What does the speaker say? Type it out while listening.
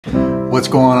What's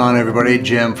going on, everybody?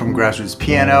 Jim from Grassroots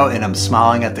Piano, and I'm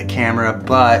smiling at the camera,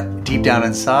 but deep down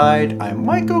inside I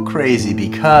might go crazy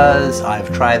because I've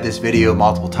tried this video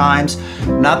multiple times.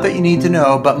 Not that you need to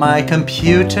know, but my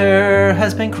computer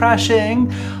has been crashing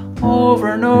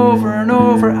over and over and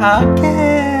over again.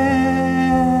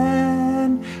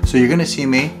 So you're gonna see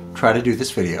me try to do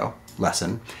this video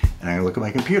lesson, and I'm gonna look at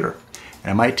my computer,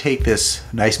 and I might take this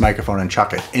nice microphone and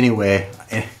chuck it. Anyway,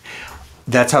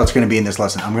 that's how it's going to be in this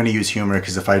lesson. I'm going to use humor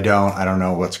because if I don't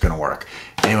know what's going to work.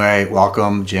 Anyway,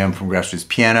 welcome, Jim from Grassroots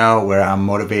Piano, where I'm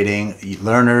motivating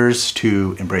learners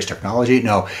to embrace technology.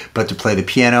 No, but to play the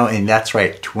piano. And that's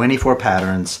right, 24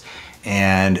 patterns.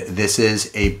 And this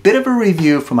is a bit of a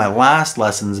review for my last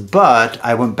lessons, but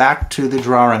I went back to the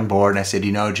drawing board and I said,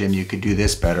 you know, Jim, you could do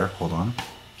this better. Hold on.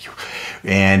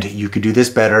 And you could do this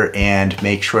better and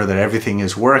make sure that everything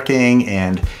is working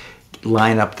and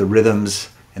line up the rhythms.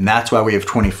 And that's why we have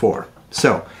 24.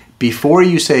 So before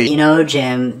you say, you know,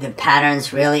 Jim, the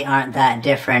patterns really aren't that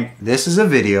different. This is a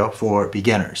video for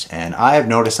beginners. And I have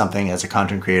noticed something as a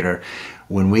content creator.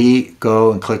 When we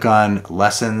go and click on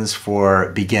lessons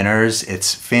for beginners,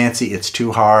 it's fancy, it's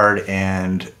too hard,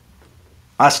 and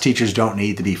us teachers don't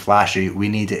need to be flashy. We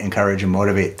need to encourage and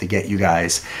motivate to get you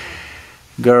guys,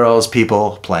 girls,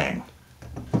 people, playing.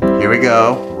 Here we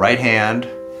go, right hand.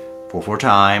 4/4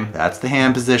 time, that's the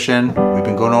hand position. We've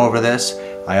been going over this.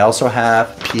 I also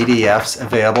have PDFs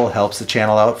available, helps the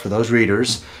channel out for those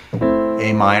readers.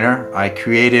 A minor, I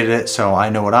created it so I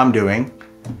know what I'm doing.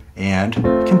 And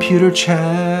computer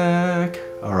check.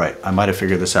 All right, I might have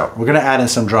figured this out. We're gonna add in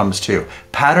some drums too.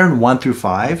 Pattern 1 through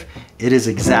 5, it is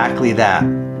exactly that.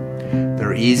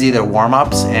 They're easy, they're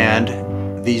warm-ups, and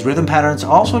these rhythm patterns,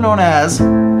 also known as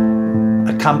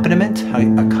accompaniment,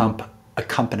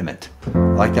 accompaniment. I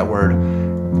like that word.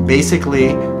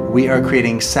 Basically, we are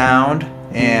creating sound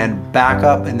and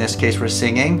backup. In this case, we're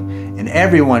singing, and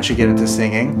everyone should get into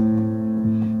singing.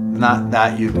 Not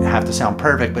that you have to sound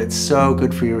perfect, but it's so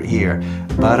good for your ear.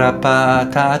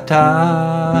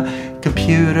 Ba-da-ba-da-da,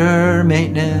 computer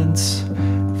maintenance.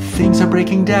 Things are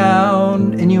breaking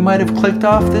down, and you might have clicked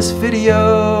off this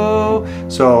video.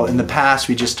 So in the past,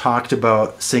 we just talked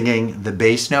about singing the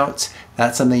bass notes.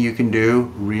 That's something you can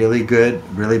do, really good,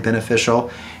 really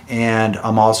beneficial. And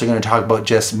I'm also going to talk about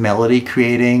just melody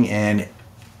creating and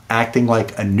acting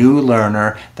like a new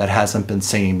learner that hasn't been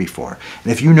singing before.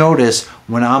 And if you notice,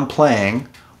 when I'm playing,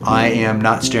 I am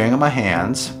not staring at my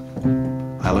hands.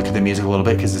 I look at the music a little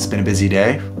bit because it's been a busy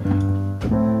day.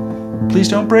 Please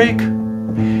don't break.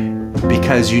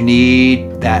 Because you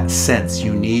need that sense.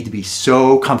 You need to be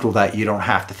so comfortable that you don't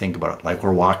have to think about it. Like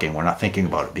we're walking, we're not thinking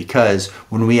about it. Because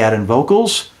when we add in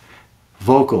vocals,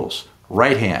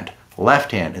 right hand,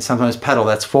 left hand, and sometimes pedal,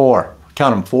 that's 4.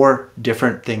 Count them, 4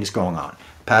 different things going on.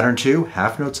 Pattern 2,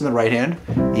 half notes in the right hand,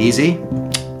 easy.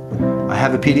 I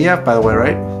have a PDF, by the way,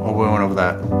 right? Oh, we went over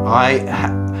that.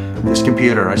 This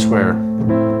computer, I swear.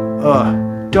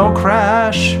 Don't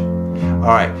crash. All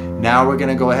right, now we're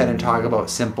gonna go ahead and talk about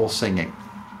simple singing.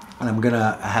 And I'm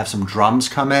gonna have some drums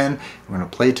come in, I'm gonna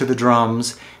play to the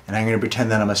drums, and I'm gonna pretend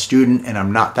that I'm a student and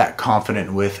I'm not that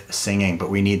confident with singing,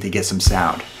 but we need to get some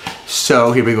sound.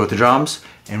 So here we go with the drums,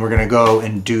 and we're gonna go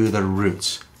and do the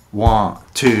roots. 1,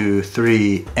 2,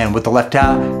 3, and with the left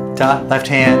hand, left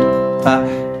hand, da,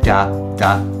 da,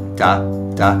 da, da,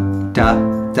 da, da, da,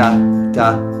 da, da, da,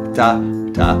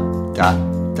 da,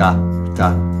 da, da, da,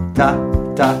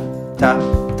 da. Da,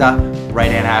 da.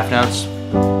 Right hand half notes.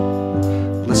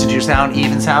 Listen to your sound,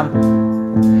 even sound.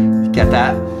 Get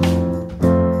that?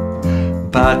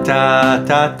 Ba da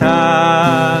da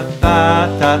da ba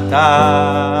da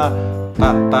da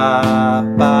ba ba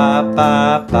ba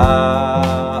ba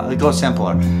ba. It goes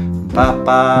simpler. Ba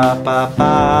ba ba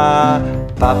ba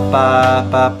ba ba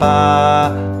ba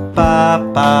ba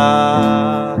ba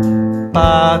ba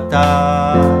da.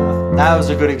 That was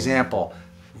a good example.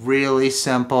 Really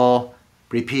simple,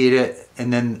 repeat it,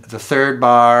 and then the third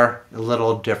bar, a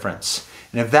little difference.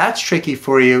 And if that's tricky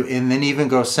for you, and then even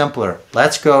go simpler,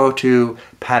 let's go to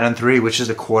pattern 3, which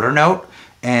is a quarter note.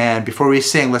 And before we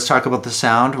sing, let's talk about the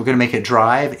sound. We're gonna make it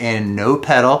drive and no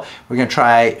pedal. We're gonna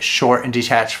try short and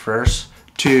detached first.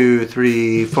 2,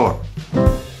 3, 4.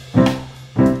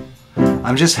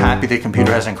 I'm just happy the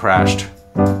computer hasn't crashed.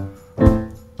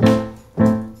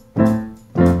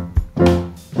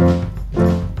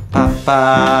 Ba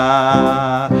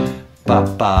ba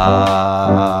ba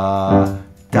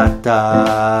da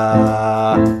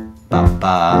da ba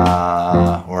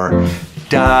ba, or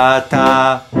da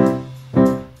da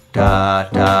da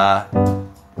da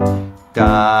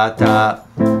da da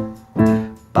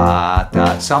ba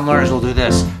da. Some learners will do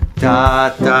this. da,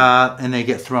 da, and they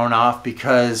get thrown off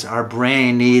because our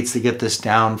brain needs to get this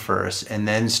down first and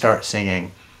then start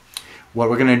singing. What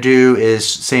we're gonna do is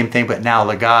same thing, but now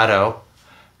legato,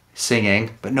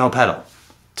 singing, but no pedal.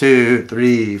 2,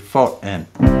 3, 4, and.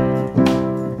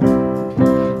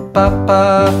 Ba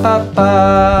ba ba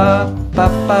ba ba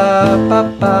ba ba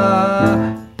ba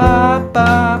ba ba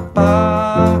ba.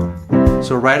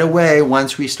 So right away,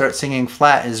 once we start singing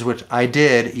flat, is what I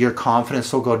did, your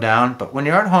confidence will go down. But when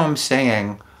you're at home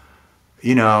singing,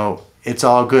 you know, it's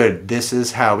all good. This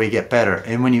is how we get better.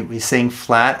 And when we sing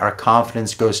flat, our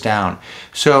confidence goes down.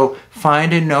 So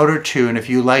find a note or two, and if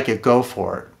you like it, go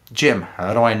for it. Jim,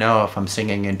 how do I know if I'm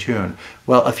singing in tune?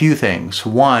 Well, a few things.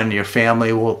 One, your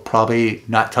family will probably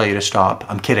not tell you to stop.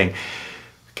 I'm kidding.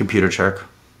 Computer check.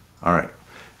 All right.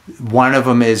 One of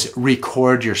them is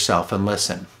record yourself and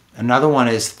listen. Another one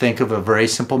is think of a very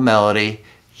simple melody,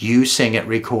 you sing it,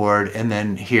 record, and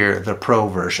then hear the pro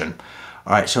version.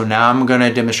 All right, so now I'm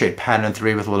gonna demonstrate pattern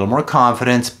 3 with a little more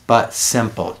confidence, but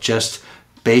simple. Just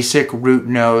basic root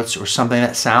notes or something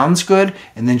that sounds good,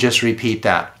 and then just repeat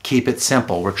that. Keep it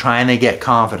simple. We're trying to get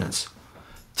confidence.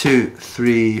 2,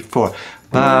 3, 4.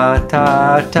 Ba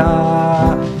da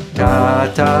da da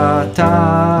da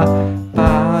da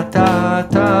ba da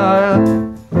da.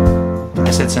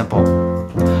 I said simple.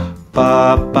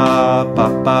 Ba ba ba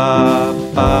ba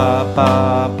ba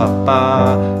ba ba ba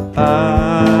ba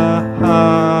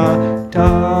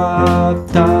da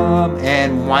da.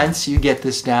 And once you get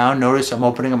this down, notice I'm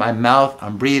opening up my mouth,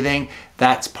 I'm breathing.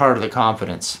 That's part of the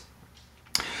confidence.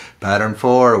 Pattern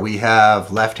 4, we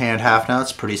have left hand half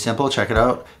notes. Pretty simple. Check it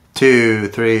out. 2,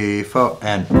 3, 4,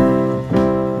 and.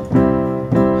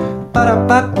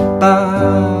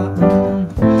 Ba-da-ba-ba.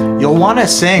 You'll want to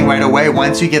sing right away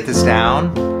once you get this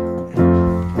down.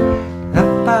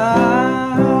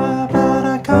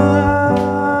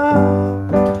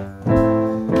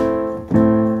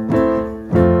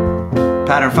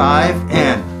 Pattern 5,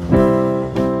 and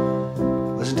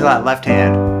listen to that left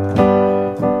hand.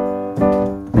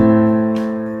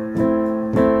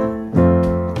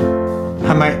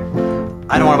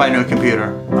 I don't want to buy a new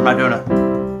computer. I'm not doing it.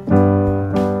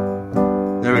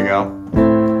 There we go.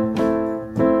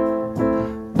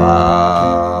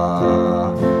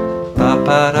 Ba ba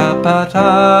ba da ba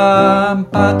da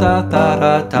ba da da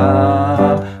da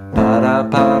ba da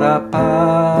ba da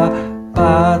ba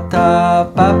ba da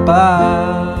ba ba.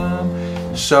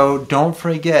 So don't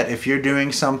forget, if you're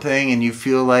doing something and you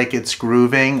feel like it's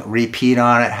grooving, repeat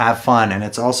on it, have fun. And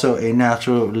it's also a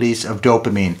natural release of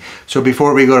dopamine. So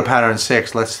before we go to pattern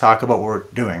 6, let's talk about what we're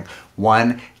doing.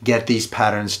 1, get these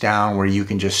patterns down where you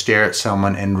can just stare at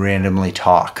someone and randomly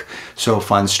talk. So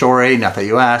fun story, not that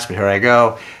you asked, but here I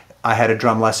go. I had a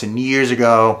drum lesson years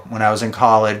ago when I was in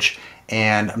college,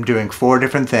 and I'm doing 4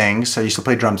 different things. I used to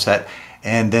play drum set.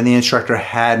 And then the instructor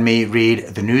had me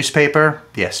read the newspaper,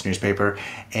 yes, newspaper,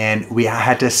 and we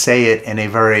had to say it in a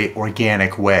very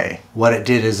organic way. What it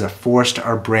did is it forced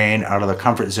our brain out of the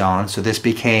comfort zone, so this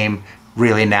became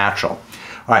really natural.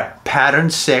 All right, pattern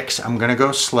 6, I'm gonna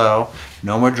go slow,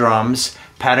 no more drums.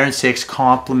 Pattern 6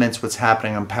 complements what's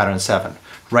happening on pattern 7.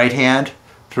 Right hand,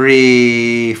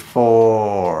 3,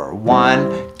 4,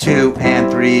 1, 2,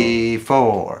 and 3,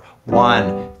 4.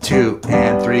 1, 2,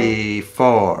 and 3,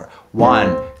 4.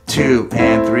 1, 2,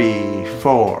 and 3,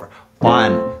 4.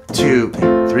 1, 2,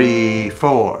 3,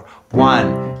 4.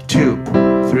 1, 2,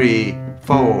 3,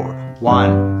 4.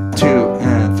 1, 2,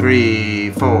 and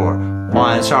 3, 4.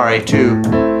 1, sorry, 2,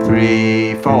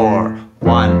 3, 4.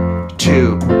 1,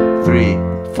 2, 3,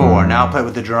 4. Now play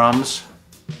with the drums.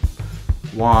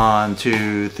 1,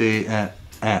 2, 3, and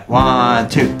 1,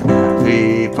 2,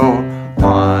 3, 4.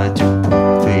 1, 2,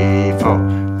 3, 4.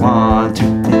 1,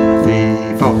 2,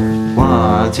 3, 4.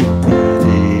 1, 2,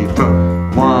 3,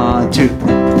 4. 1, 2,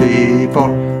 3,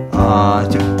 4. 1,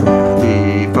 2,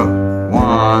 3, 4.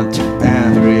 1, 2,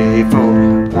 and 3,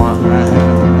 4.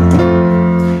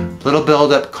 1. Little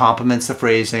build up complements the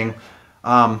phrasing.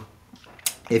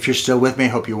 If you're still with me, I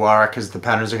hope you are, because the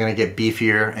patterns are going to get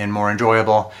beefier and more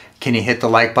enjoyable. Can you hit the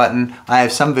like button? I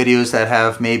have some videos that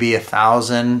have maybe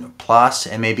 1,000 plus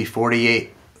and maybe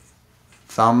 48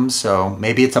 thumbs, so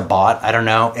maybe it's a bot, I don't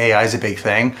know. AI is a big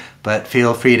thing, but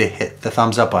feel free to hit the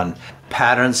thumbs up button.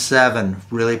 Pattern 7,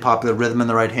 really popular rhythm in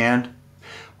the right hand.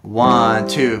 1,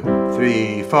 2,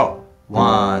 3, 4.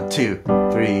 1, 2,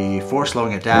 3, 4,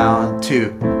 slowing it down.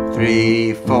 2,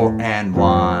 3, 4, and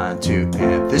 1, 2.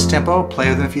 And this tempo, play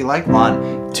with them if you like.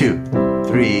 1, 2,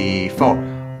 3, 4.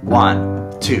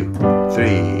 1, 2,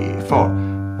 3, 4.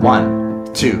 1,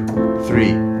 2,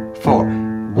 3, 4.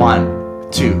 1,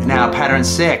 2. Now pattern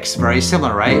 6, very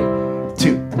similar, right?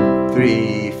 2,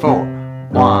 3, 4.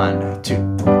 1,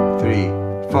 2, 3,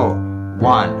 4.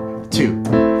 1, 2,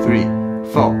 3,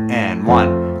 4. And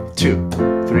 1, 2,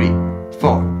 3,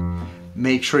 4.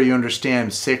 Make sure you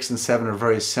understand 6 and 7 are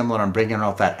very similar. I'm bringing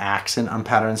out that accent on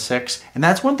pattern 6. And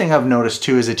that's one thing I've noticed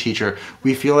too as a teacher.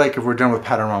 We feel like if we're done with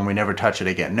pattern 1, we never touch it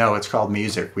again. No, it's called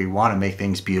music. We want to make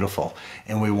things beautiful.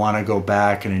 And we want to go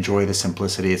back and enjoy the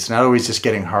simplicity. It's not always just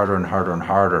getting harder and harder and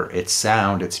harder. It's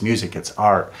sound, it's music, it's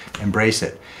art. Embrace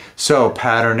it. So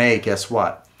pattern 8, guess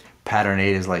what? Pattern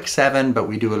 8 is like 7, but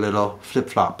we do a little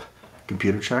flip-flop.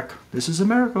 Computer check. This is a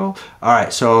miracle. All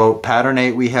right, so pattern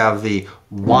 8, we have the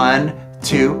 1,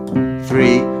 2,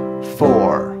 3,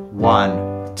 4.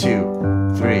 1,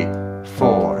 2, 3,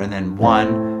 4. And then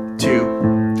 1,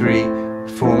 2, 3,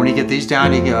 4. When you get these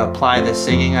down, you can apply the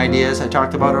singing ideas I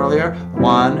talked about earlier.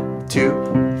 1,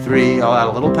 2, 3. I'll add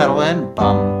a little pedal in.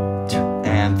 Bum, 2,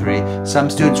 and 3. Some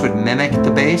students would mimic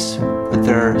the bass with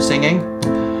their singing.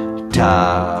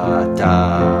 Da,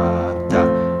 da, da.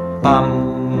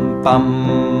 Bum,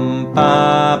 bum,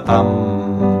 ba,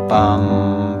 bum,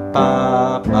 bum,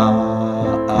 ba, ba.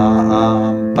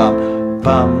 Bum,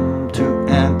 bum, 2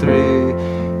 and 3.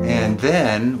 And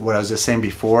then, what I was just saying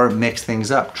before, mix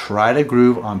things up. Try to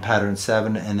groove on pattern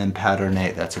 7 and then pattern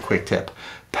 8. That's a quick tip.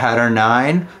 Pattern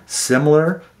 9,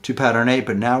 similar to pattern 8,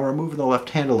 but now we're moving the left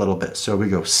hand a little bit. So we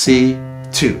go C,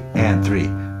 2 and 3,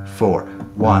 4.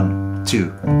 1,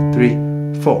 2,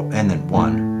 3, 4. And then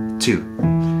 1,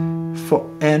 2, 4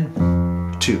 and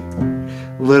 2.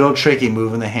 Little tricky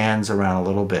moving the hands around a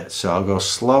little bit. So I'll go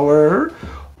slower.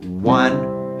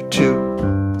 1,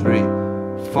 2, 3,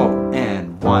 4.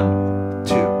 And 1,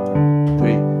 2,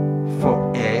 3,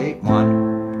 4. A.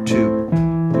 1, 2,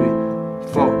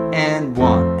 3, 4. And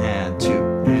 1 and 2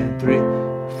 and 3,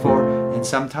 4. And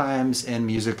sometimes in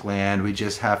music land we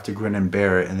just have to grin and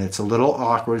bear it, and it's a little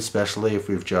awkward, especially if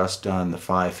we've just done the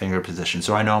 5-finger position.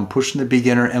 So I know I'm pushing the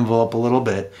beginner envelope a little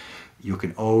bit. You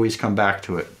can always come back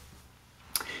to it.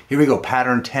 Here we go.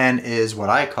 Pattern 10 is what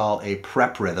I call a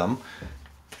prep rhythm.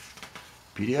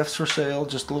 PDFs for sale,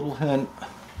 just a little hint.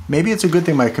 Maybe it's a good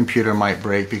thing my computer might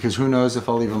break, because who knows if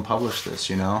I'll even publish this,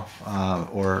 you know?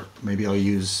 Or maybe I'll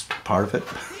use part of it.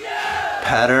 Yeah!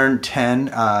 Pattern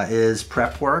 10 is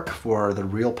prep work for the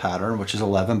real pattern, which is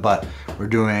 11, but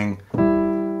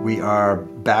we are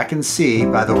back in C,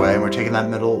 by the way, and we're taking that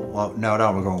middle note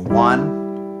out. We're going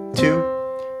 1, 2,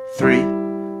 3,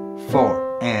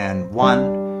 4, and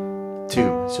 1,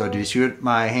 2. So do you see what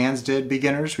my hands did,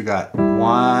 beginners? We got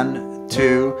 1,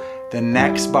 2. The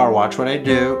next bar, watch what I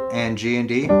do, and G and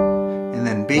D, and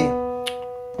then B, and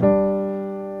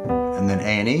then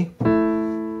A and E.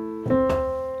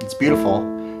 It's beautiful.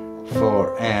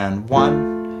 4 and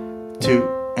 1, 2,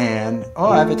 and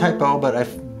oh, I have a typo, but I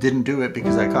didn't do it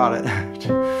because I caught it.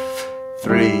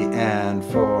 3 and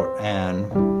 4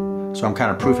 and so I'm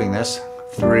kind of proofing this.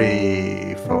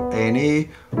 3, 4, A and E,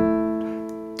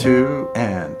 2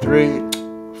 and 3,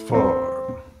 4.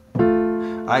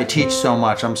 I teach so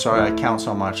much, I'm sorry, I count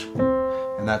so much,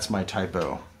 and that's my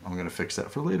typo. I'm gonna fix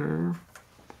that for later.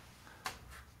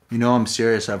 You know I'm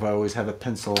serious, I've always had a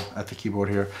pencil at the keyboard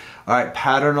here. All right,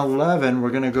 pattern 11,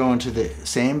 we're gonna go into the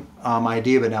same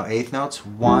idea, but now eighth notes.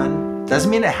 1, doesn't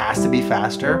mean it has to be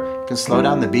faster, you can slow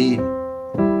down the beat.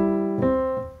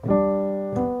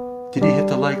 Did you hit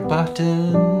the like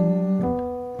button?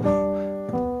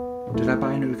 Did I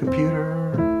buy a new computer?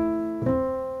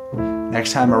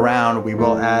 Next time around, we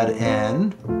will add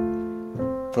in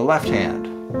the left hand.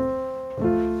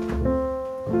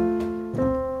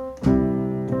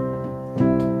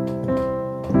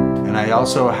 And I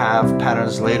also have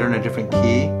patterns later in a different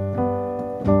key,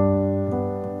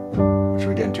 which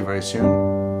we're getting to very soon.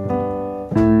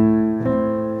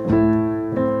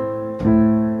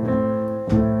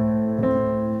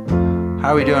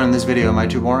 How are we doing in this video? Am I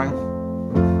too boring?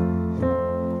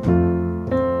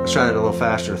 Let's try that a little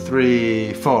faster.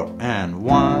 3, 4, and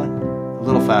 1. A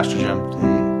little faster, Jim.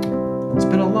 It's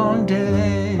been a long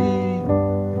day.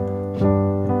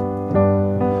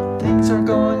 Things are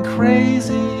going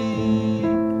crazy.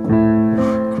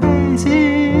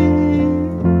 Crazy.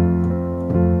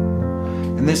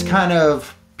 And this kind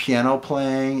of piano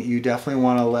playing, you definitely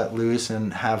want to let loose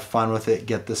and have fun with it,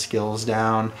 get the skills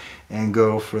down, and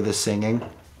go for the singing.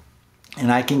 And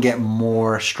I can get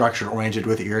more structure oriented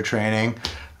with ear training.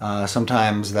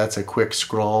 Sometimes that's a quick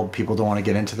scroll. People don't want to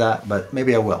get into that, but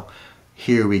maybe I will.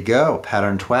 Here we go,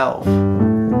 pattern 12.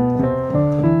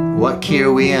 What key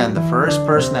are we in? The first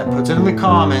person that puts it in the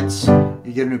comments,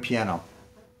 you get a new piano.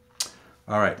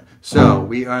 All right, so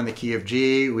we are in the key of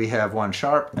G. We have 1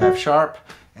 sharp, F sharp,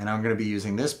 and I'm going to be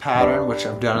using this pattern, which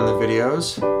I've done in the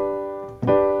videos.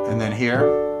 And then here,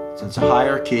 so it's a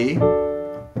higher key.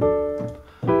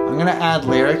 I'm gonna add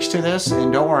lyrics to this,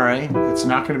 and don't worry, it's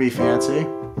not gonna be fancy.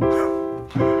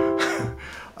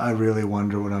 I really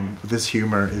wonder with this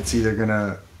humor, it's either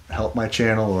gonna help my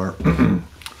channel or...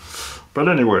 But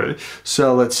anyway,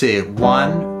 so let's see.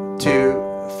 1,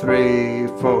 2, 3,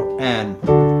 4, and...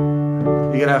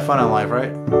 You gotta have fun in life,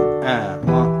 right? And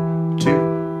 1,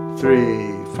 2,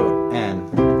 3, 4, and...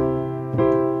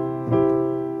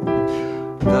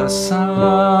 The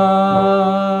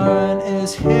sun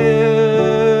is here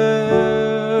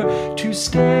to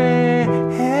stay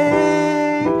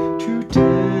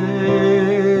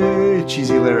today.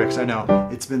 Cheesy lyrics, I know.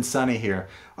 It's been sunny here.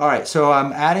 All right, so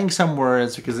I'm adding some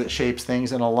words because it shapes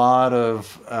things, and a lot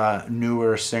of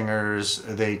newer singers,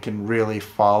 they can really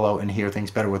follow and hear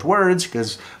things better with words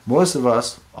because most of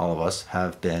us, all of us,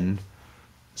 have been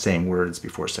saying words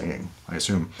before singing, I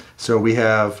assume. So we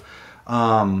have...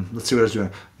 let's see what I was doing.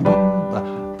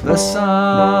 The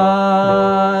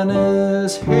sun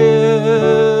is here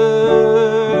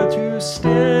to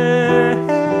stay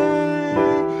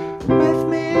with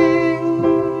me.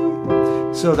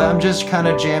 So I'm just kind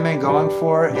of jamming, going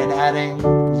for it, and adding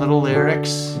little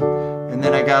lyrics. And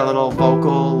then I got a little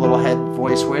vocal, little head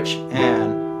voice switch.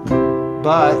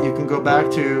 But you can go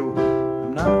back to,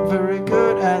 I'm not very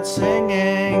good at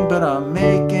singing, but I'm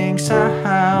making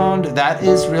sound. That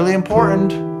is really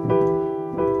important.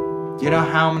 You know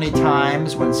how many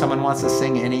times when someone wants to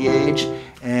sing any age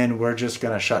and we're just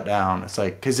gonna shut down? It's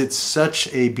like, because it's such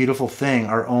a beautiful thing,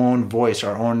 our own voice,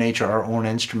 our own nature, our own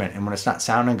instrument, and when it's not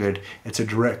sounding good, it's a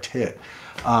direct hit.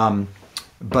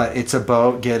 But it's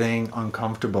about getting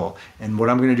uncomfortable. And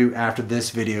what I'm gonna do after this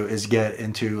video is get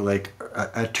into like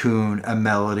a tune, a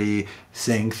melody,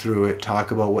 sing through it,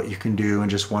 talk about what you can do in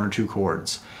just 1 or 2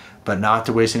 chords. But not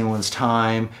to waste anyone's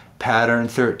time. Pattern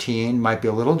 13 might be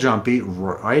a little jumpy.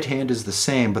 Right hand is the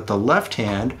same, but the left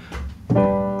hand,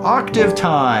 octave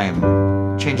time.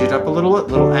 Change it up a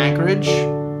little anchorage.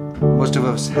 Most of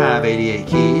us have 88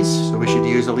 keys, so we should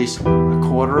use at least a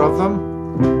quarter of them.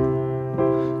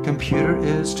 Computer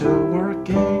is still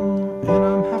working, and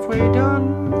I'm halfway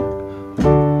done.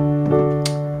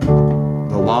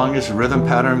 The longest rhythm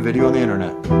pattern video on the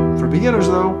internet. For beginners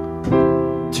though.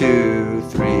 2,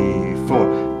 3,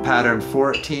 4. Pattern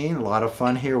 14, a lot of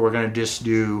fun here. We're gonna just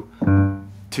do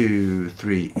 2,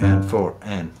 3, and 4,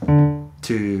 and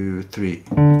 2, 3,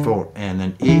 4, and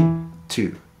then E,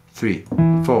 2, 3,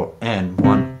 4, and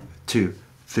 1, 2,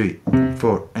 3,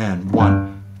 4, and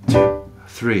 1, 2,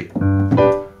 3,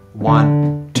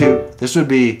 1, 2. This would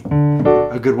be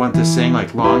a good one to sing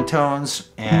like long tones,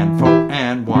 and 4,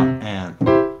 and 1, and.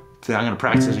 So I'm gonna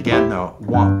practice it again though.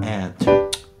 1, and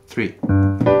 2, 3,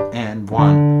 and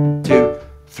 1, 2,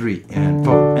 3, and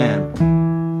 4, and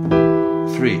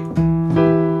 3.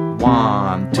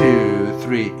 1, 2,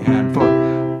 3, and 4.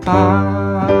 Ba,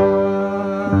 ha,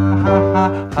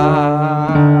 ha, ha,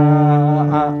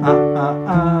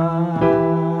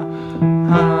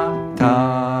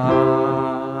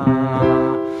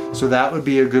 so that would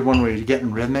be a good one where you're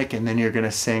getting rhythmic and then you're going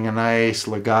to sing a nice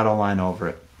legato line over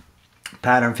it.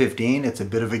 Pattern 15, it's a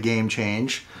bit of a game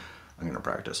change. I'm going to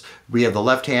practice. We have the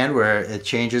left hand where it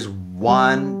changes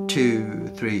 1,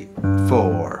 2, 3,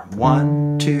 4.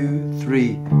 1, 2,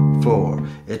 3, 4.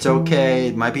 It's okay.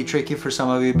 It might be tricky for some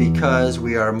of you because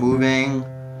we are moving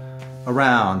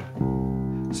around.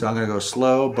 So I'm going to go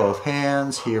slow, both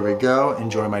hands. Here we go.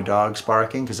 Enjoy my dogs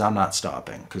barking because I'm not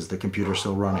stopping because the computer's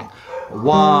still running.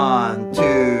 1,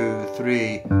 2,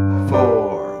 3,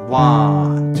 4.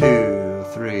 1, 2,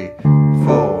 3,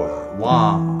 4.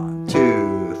 1,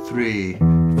 2, 3,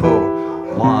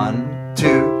 4. 1,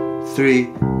 2, 3,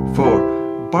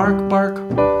 4. Bark, bark.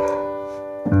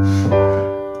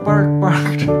 Bark,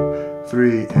 bark.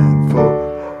 3 and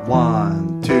 4.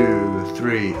 1, 2,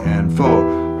 3 and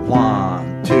 4.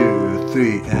 1, 2,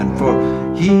 3 and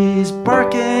 4. He's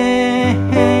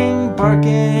barking,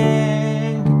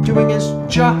 barking, doing his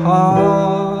job.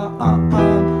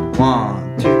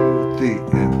 1, 2, 3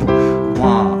 and 4.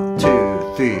 1,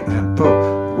 2, 3 and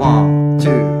 4. 1,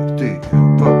 2, 3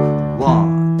 and 4.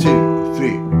 1, 2,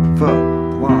 3,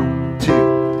 4. 1,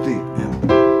 2, 3 and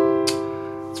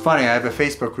 4. It's funny, I have a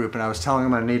Facebook group and I was telling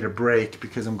them I need a break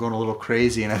because I'm going a little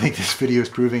crazy, and I think this video is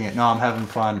proving it. No, I'm having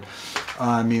fun.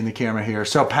 Me and the camera here.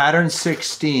 So pattern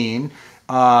 16,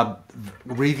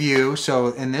 review. So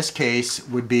in this case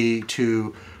would be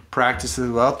to practice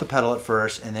without the pedal at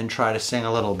first and then try to sing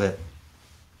a little bit.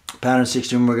 Pattern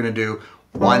 16, we're going to do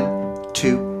 1,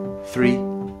 2, 3,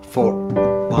 4.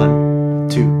 1,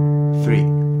 2, 3,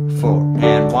 4.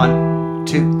 And 1,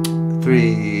 2,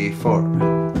 3, 4.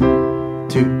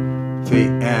 2, 3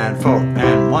 and 4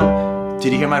 and 1.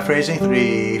 Did you hear my phrasing?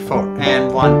 3, 4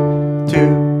 and 1,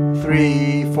 2,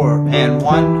 3, 4 and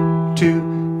 1,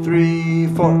 2, 3,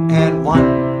 4 and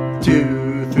 1,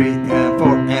 2, 3 and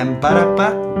 4 and ba da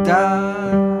ba da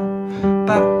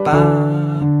ba ba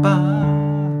ba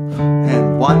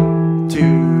and 1,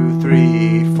 2,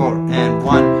 3, 4 and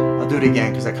 1. I'll do it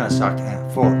again because I kind of sucked.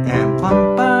 And 4 and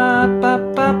 1 ba ba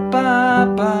ba ba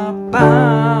ba ba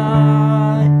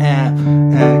and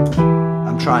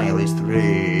I'm trying at least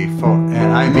 3, 4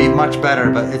 and I made much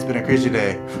better, but it's been a crazy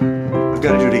day. I've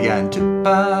got to do it again.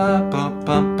 Ba ba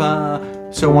ba ba.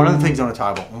 So one of the things I want to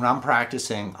talk about when I'm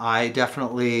practicing, I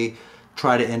definitely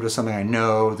try to end with something I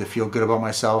know to feel good about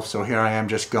myself. So here I am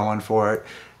just going for it,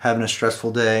 having a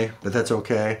stressful day, but that's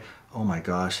okay. Oh my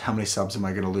gosh, how many subs am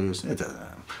I going to lose? All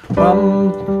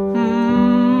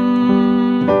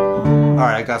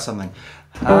right, I got something.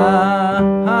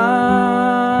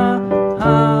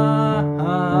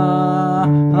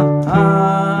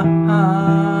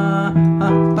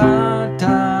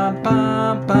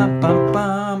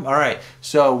 All right,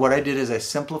 so what I did is I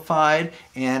simplified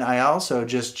and I also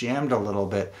just jammed a little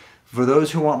bit. For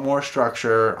those who want more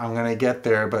structure, I'm gonna get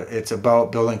there, but it's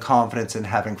about building confidence and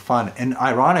having fun. And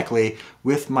ironically,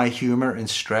 with my humor and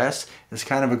stress, it's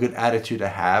kind of a good attitude to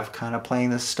have kind of playing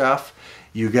this stuff.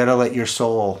 You gotta let your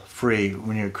soul free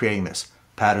when you're creating this.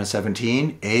 Pattern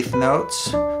 17, 8th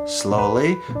notes,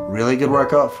 slowly. Really good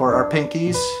workout for our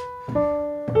pinkies.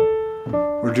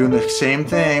 We're doing the same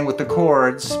thing with the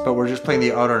chords, but we're just playing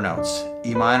the outer notes.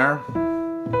 E minor.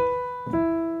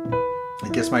 I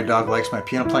guess my dog likes my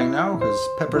piano playing now because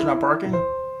Pepper's not barking.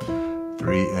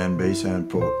 3 and bass and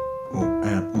 4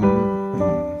 and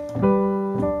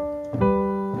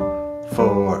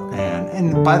 4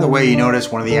 and by the way, you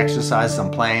notice one of the exercises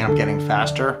I'm playing, I'm getting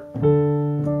faster.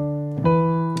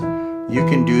 You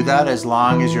can do that as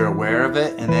long as you're aware of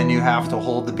it, and then you have to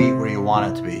hold the beat where you want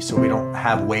it to be so we don't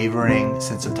have wavering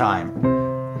sense of time.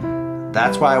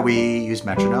 That's why we use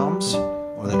metronomes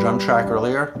or the drum track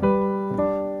earlier.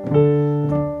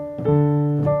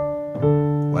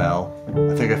 Well,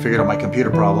 I think I figured out my computer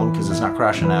problem because it's not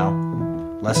crashing now.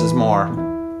 Less is more.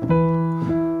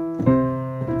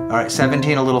 All right,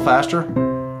 17 a little faster.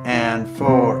 And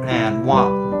 4 and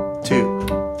 1, 2,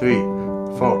 3,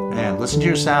 4. And listen to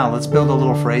your sound. Let's build a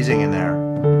little phrasing in there.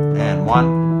 And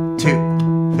 1, 2,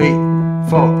 3,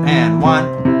 4. And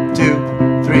 1,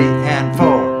 2, 3, and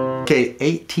 4. Okay,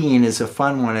 18 is a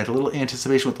fun one. A little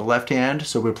anticipation with the left hand.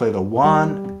 So we play the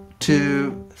 1,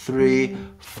 2, 3,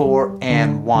 4,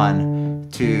 and 1,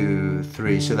 2,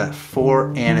 3. So that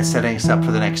 4 and is setting us up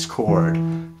for the next chord.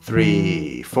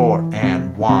 3, 4,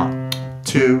 and 1,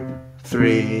 2,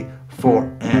 3,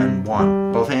 4, and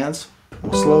 1. Both hands.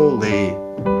 Slowly.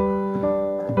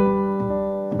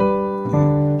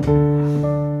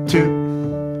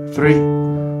 2, 3,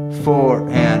 4,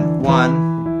 and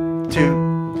 1,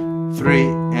 2, 3,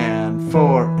 and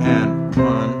 4, and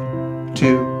 1,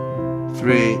 2,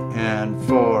 3, and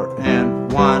 4,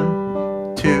 and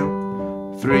 1,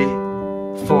 2, 3,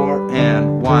 4,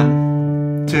 and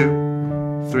 1, 2,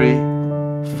 3,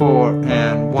 4,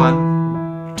 and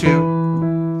 1,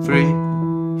 2,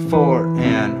 3, 4,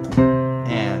 and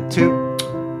 2,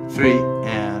 3,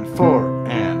 and 4,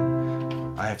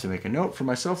 and I have to make a note for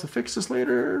myself to fix this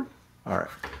later. All right,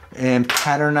 and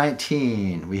pattern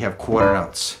 19, we have quarter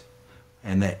notes,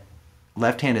 and the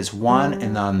left hand is 1,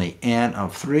 and on the and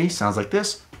of 3 sounds like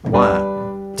this: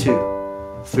 1,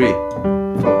 2, 3,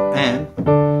 4, and.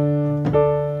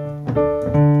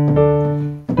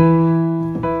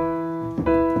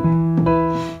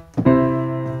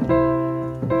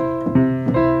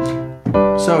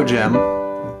 So Jim,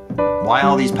 why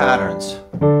all these patterns?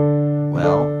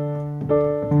 Well,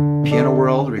 piano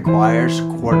world requires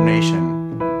coordination.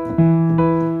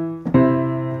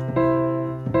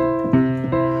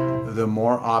 The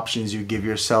more options you give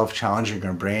yourself challenging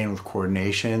your brain with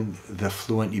coordination, the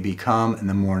fluent you become and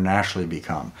the more natural you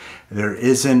become.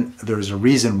 There's a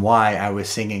reason why I was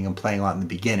singing and playing a lot in the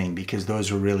beginning, because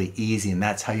those are really easy and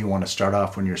that's how you want to start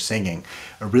off when you're singing.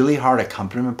 A really hard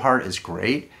accompaniment part is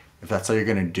great if that's all you're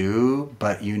gonna do,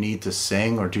 but you need to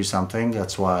sing or do something.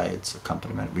 That's why it's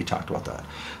accompaniment. We talked about that.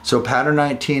 So pattern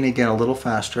 19, again, a little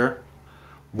faster.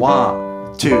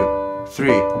 1, 2,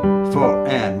 3, 4,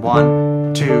 and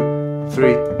 1, 2,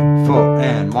 3, 4,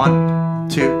 and 1,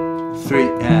 2, 3,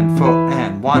 and 4,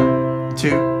 and 1,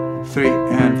 2, 3,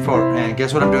 and 4. And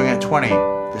guess what I'm doing at 20?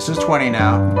 This is 20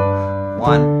 now.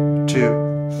 1,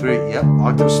 2, 3, yep,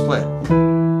 octave split.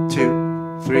 2,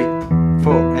 3,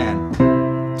 4, and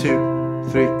 2,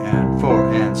 3, and 4,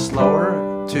 and slower.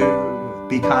 2,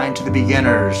 Be kind to the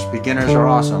beginners. Beginners are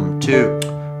awesome. 2,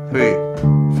 3,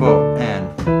 4,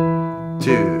 and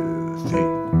 2, 3,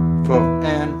 4,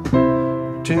 and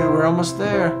 2. We're almost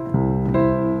there.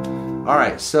 All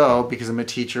right, so because I'm a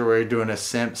teacher, we're doing a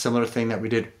similar thing that we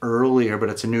did earlier, but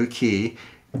it's a new key.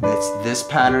 It's this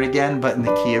pattern again, but in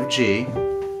the key of G.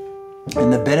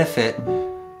 And the benefit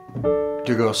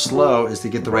to go slow is to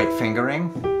get the right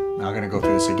fingering. Now I'm gonna go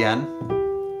through this again.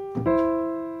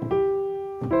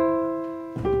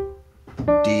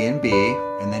 D and B,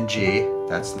 and then G,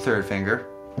 that's the third finger.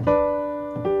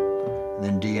 And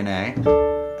then D and A,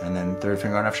 and then third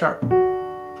finger on F sharp.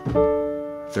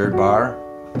 Third bar,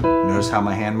 notice how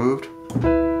my hand moved?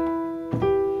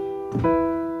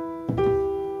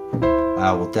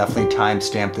 I will definitely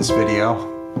timestamp this video.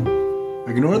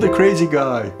 Ignore the crazy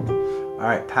guy. All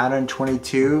right, pattern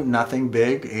 22, nothing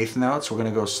big, eighth notes. We're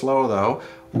gonna go slow though.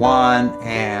 1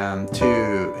 and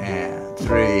 2 and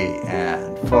 3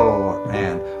 and 4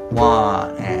 and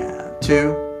 1 and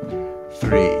 2,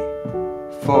 3,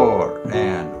 4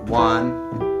 and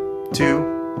 1,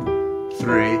 2,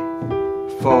 3,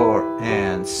 4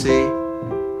 and C,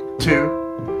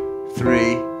 2,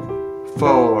 3,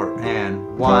 4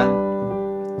 and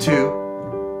 1, 2,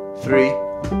 3,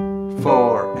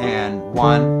 4 and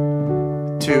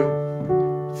 1, 2,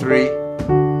 3,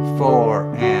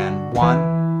 4 and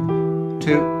 1,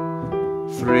 2,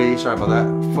 3, sorry about that,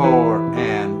 4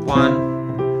 and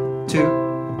 1,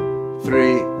 2,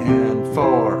 3 and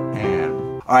 4 and.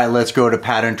 All right, let's go to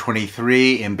pattern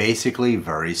 23, and basically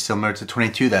very similar to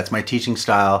 22. That's my teaching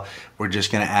style. We're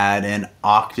just gonna add in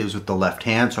octaves with the left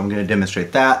hand, so I'm gonna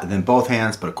demonstrate that, and then both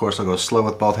hands, but of course I'll go slow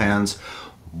with both hands.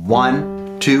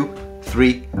 1, 2,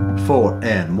 3, 4,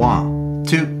 and 1,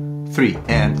 2, 3,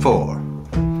 and 4.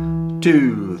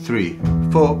 2, 3,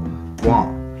 4,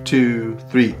 1, 2,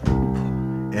 3.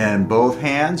 And both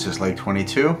hands, just like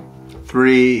 22.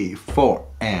 3, 4,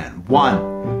 and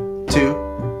 1, 2,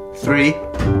 3,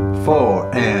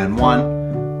 4, and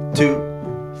 1, 2,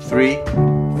 3,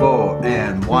 4,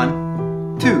 and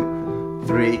 1, 2,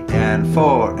 3, and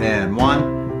 4, and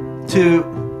 1, 2,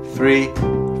 3,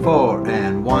 4,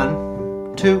 and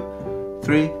 1, 2,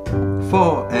 3,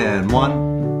 4, and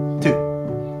 1,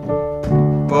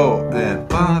 2, 4, and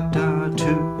 5,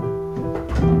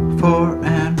 2, 4,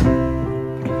 and.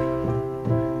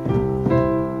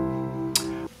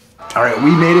 All right,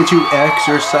 we made it to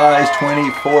exercise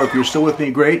 24. If you're still with me,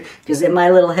 great. Because in my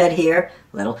little head here,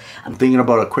 I'm thinking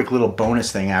about a quick little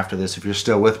bonus thing after this if you're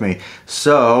still with me.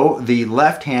 So the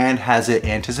left hand has an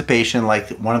anticipation like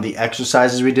one of the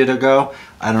exercises we did ago.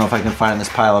 I don't know if I can find in this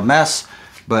pile of mess,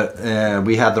 but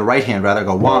we have the right hand rather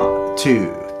go 1, 2,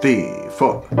 3,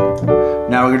 4.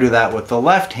 Now we're gonna do that with the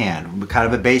left hand, kind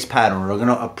of a bass pattern. We're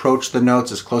gonna approach the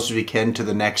notes as close as we can to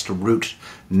the next root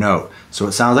note. So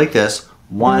it sounds like this.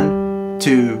 1,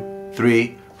 2,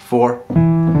 3, 4.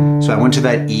 So I went to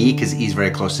that E because E is very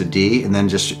close to D, and then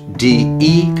just D,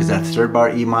 E, because that's the third bar,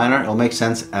 E minor. It'll make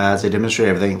sense as I demonstrate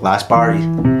everything. Last bar, E.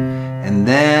 And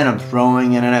then I'm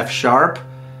throwing in an F sharp,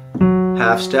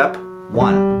 half step,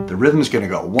 1. The rhythm is gonna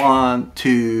go 1,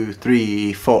 2,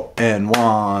 3, 4, and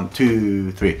 1,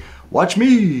 2, 3. Watch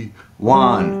me.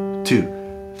 1, 2,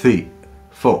 3,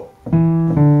 4.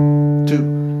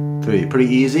 2, 3.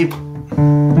 Pretty easy.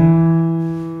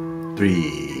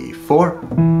 3, 4,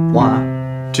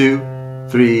 1, 2,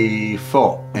 3,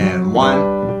 4, and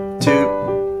 1,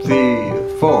 2, 3,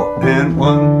 4, and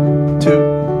 1, 2,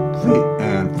 3,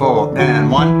 and 4, and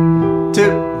 1,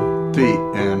 2, 3,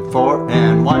 and 4,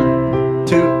 and 1,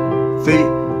 2,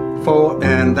 3, 4,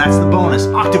 and that's the bonus.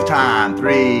 Octave time.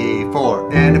 3,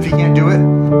 4, and if you can't do it,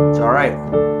 it's all right.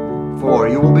 4,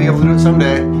 you will be able to do it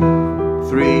someday.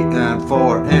 3 and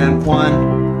 4, and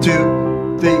 1,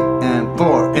 2, 3, and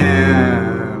 4,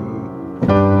 and.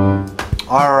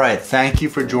 All right, thank you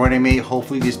for joining me.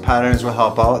 Hopefully these patterns will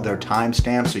help out. They're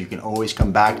timestamped, so you can always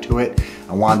come back to it.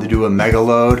 I wanted to do a mega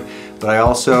load, but I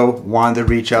also wanted to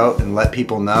reach out and let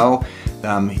people know that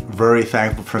I'm very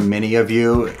thankful for many of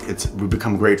you. We've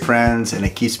become great friends, and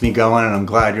it keeps me going, and I'm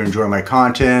glad you're enjoying my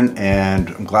content, and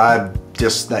I'm glad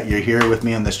just that you're here with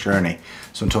me on this journey.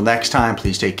 So until next time,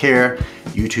 please take care.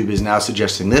 YouTube is now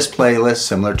suggesting this playlist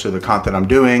similar to the content I'm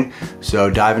doing. So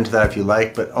dive into that if you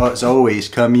like, but as always,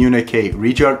 communicate.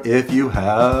 Reach out if you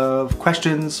have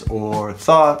questions or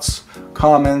thoughts,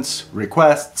 comments,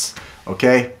 requests.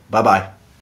 Okay, bye-bye.